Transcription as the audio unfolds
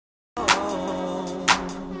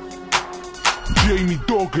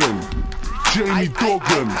Duggan.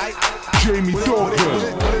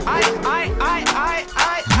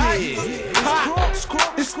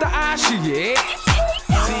 It's the Ashy, yeah.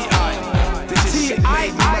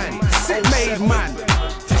 T.I. Sick made man.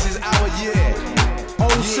 This is our year.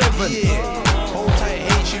 07. Hold tight,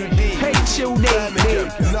 H.U.D. Birmingham,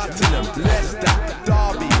 Nottingham, Leicester,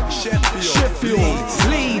 Derby, Sheffield,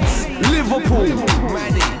 Leeds, Liverpool,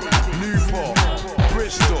 Manny, Newport,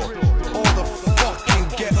 Bristol, all the fucking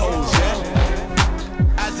ghettos,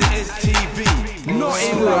 yeah? As it is TV. not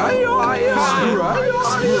in line.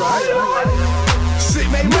 Sick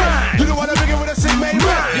made man. You don't wanna begin with a sick made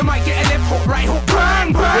man. You might get a left hook, right hook,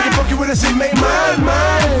 bang, When bang. you fucking with a sick made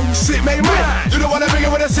man. Sick made man. You don't wanna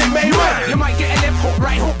begin with a sick made man. You might get a left hook,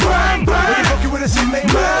 right hook, bang, When you bang. fucking with a sick made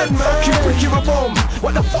man. Fuck you, prick, you're a bomb.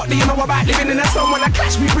 What the fuck do you know about living in a slum? When I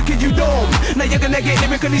clash me, prick, you dome. Now you're gonna get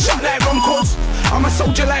lyrically shot like rom-coms. I'm a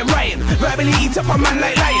soldier like Ryan, verbally eat up a man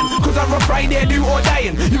like lion. Cause I rough right there, do or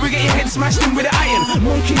dying. You will get your head smashed in with an iron.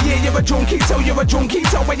 Monkey, yeah, you're a junkie. Tell you're a junkie.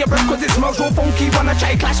 Tell where your breath cause it smells real funky. Wanna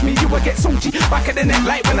try clash me, you will get salty. Back of the neck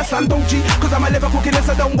like when I slam Doji. Cause I'm a liver cooking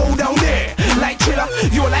so don't go down there. Like Chiller,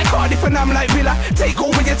 you're like Cardiff and I'm like Villa. Take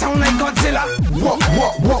over your town like Godzilla.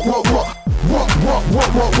 What?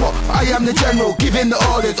 I am the general, giving the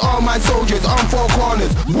orders. All my soldiers on four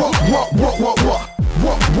corners. What?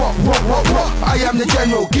 I am the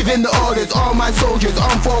general, giving the orders. All my soldiers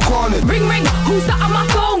on four corners. Ring ring, who's that on my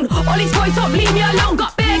phone? All these boys don't leave me alone.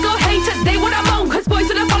 Got big girl haters, they wanna moan. Cause boys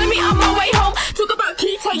wanna follow me on my way home. Talk about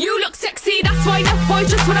Keita, you look sexy. That's why that boy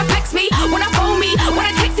just wanna flex me. Wanna phone me,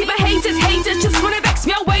 wanna text me. But haters just wanna vex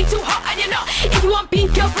me. I'm way too hot and you're not. If you want beef,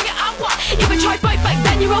 girl, bring it on. What? If I try fight back,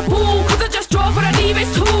 then you're a fool. Cause I just drove what I need is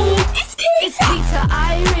tool. It's Keita,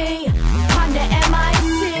 Irie, Panda MIC.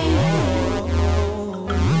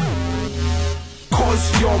 Cause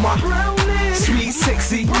you're my sweet,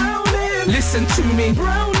 sexy. Listen to me,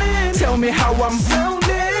 tell me how I'm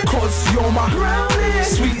sounding. Cause you're my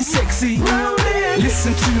sweet, sexy.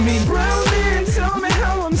 Listen to me, tell me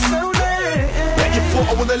how I'm sounding. Bet you thought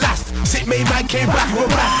I was the last. Sick made man came back with a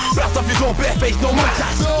blast. Blast off his own bare face, no mask.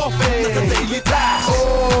 That's a daily task.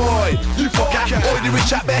 Oi, you fuck out. All you do is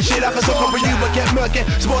chat bare shit. I can suck up for you, but get murky.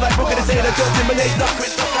 Small like booking and say that just eliminates the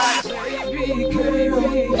crystal guys. Baby,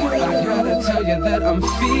 I gotta tell you that I'm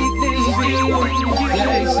feeling you.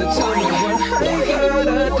 Yeah, so tell me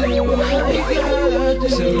what I gotta do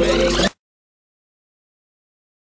to make